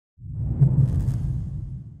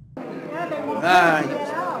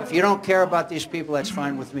If you don't care about these people, that's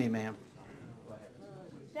fine with me, ma'am.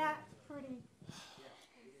 That's pretty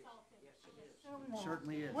insulting.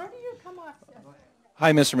 Certainly is. Where do you come off?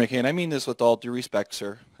 Hi, Mr. McCain. I mean this with all due respect,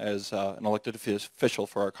 sir, as an elected official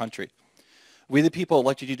for our country. We, the people,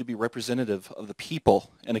 elected you to be representative of the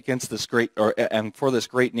people and against this and for this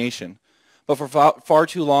great nation. But for far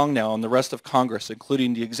too long now, and the rest of Congress,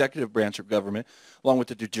 including the executive branch of government, along with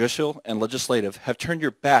the judicial and legislative, have turned your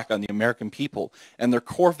back on the American people and their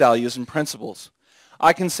core values and principles.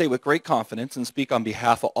 I can say with great confidence and speak on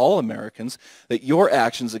behalf of all Americans that your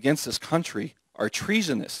actions against this country are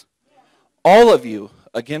treasonous. All of you,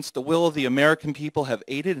 against the will of the American people, have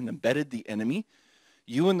aided and abetted the enemy.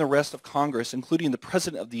 You and the rest of Congress, including the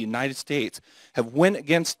President of the United States, have went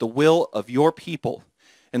against the will of your people.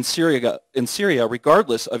 In Syria,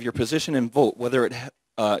 regardless of your position and vote, whether it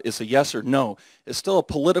is a yes or no, is still a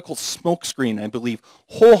political smokescreen, I believe.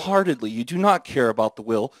 Wholeheartedly, you do not care about the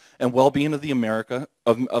will and well-being of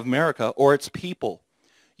America or its people.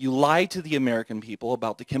 You lied to the American people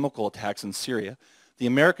about the chemical attacks in Syria. The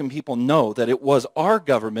American people know that it was our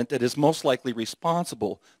government that is most likely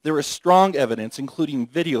responsible. There is strong evidence, including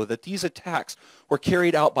video, that these attacks were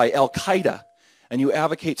carried out by Al-Qaeda. And you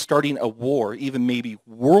advocate starting a war, even maybe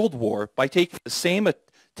world war, by taking the same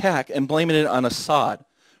attack and blaming it on Assad.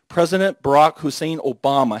 President Barack Hussein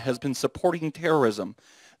Obama has been supporting terrorism.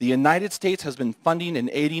 The United States has been funding and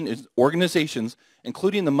aiding organizations,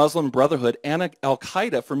 including the Muslim Brotherhood and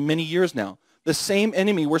Al-Qaeda, for many years now. The same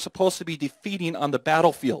enemy we're supposed to be defeating on the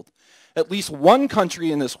battlefield. At least one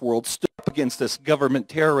country in this world stood up against this government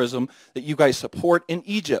terrorism that you guys support in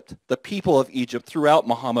Egypt, the people of Egypt throughout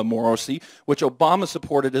Mohammed Morsi, which Obama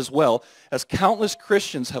supported as well, as countless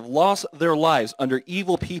Christians have lost their lives under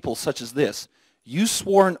evil people such as this. You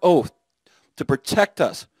swore an oath to protect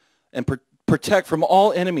us and protect from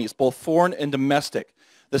all enemies, both foreign and domestic.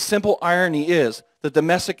 The simple irony is the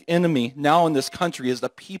domestic enemy now in this country is the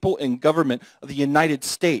people and government of the United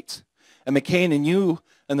States. And McCain and you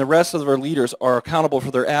and the rest of our leaders are accountable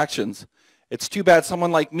for their actions. It's too bad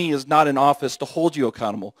someone like me is not in office to hold you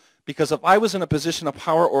accountable, because if I was in a position of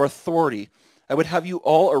power or authority, I would have you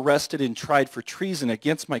all arrested and tried for treason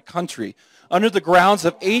against my country under the grounds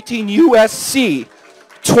of 18 U.S.C.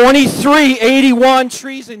 2381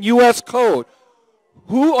 Treason U.S. Code.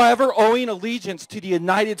 Whoever owing allegiance to the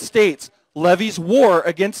United States levies war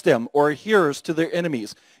against them or adheres to their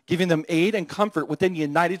enemies, giving them aid and comfort within the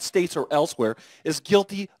United States or elsewhere, is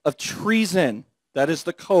guilty of treason. That is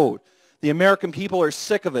the code. The American people are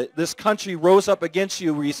sick of it. This country rose up against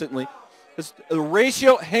you recently. The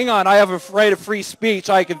ratio, hang on, I have a right of free speech.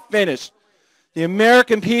 I can finish. The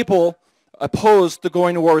American people opposed the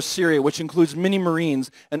going to war with Syria, which includes many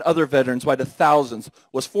Marines and other veterans by the thousands,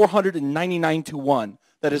 was 499 to 1.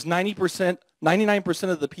 That is 99%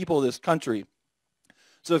 of the people of this country.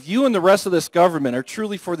 So if you and the rest of this government are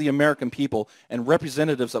truly for the American people and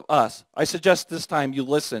representatives of us, I suggest this time you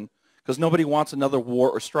listen, because nobody wants another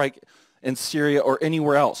war or strike in Syria or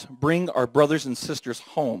anywhere else. Bring our brothers and sisters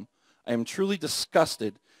home. I am truly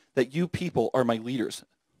disgusted that you people are my leaders.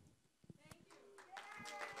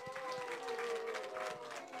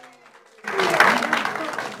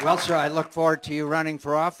 Well, sir, I look forward to you running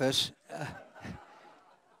for office.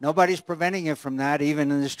 Nobody's preventing you from that,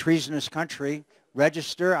 even in this treasonous country.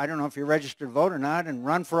 Register, I don't know if you're a registered voter or not, and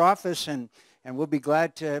run for office, and we'll be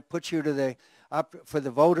glad to put you to up for the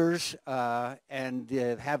voters and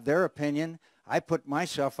have their opinion. I put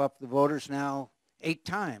myself up to the voters now 8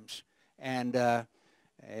 times, and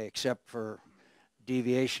except for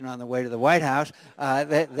deviation on the way to the White House,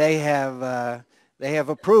 they have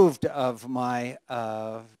approved of my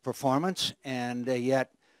performance, and yet,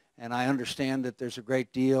 and I understand that there's a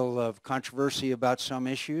great deal of controversy about some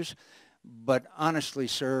issues, but honestly,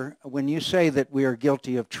 sir, when you say that we are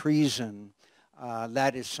guilty of treason,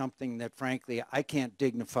 that is something that, frankly, I can't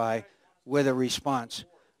dignify with a response.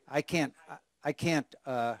 I can't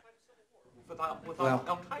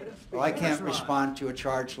respond to a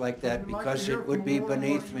charge like that because it would be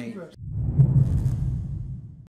beneath me.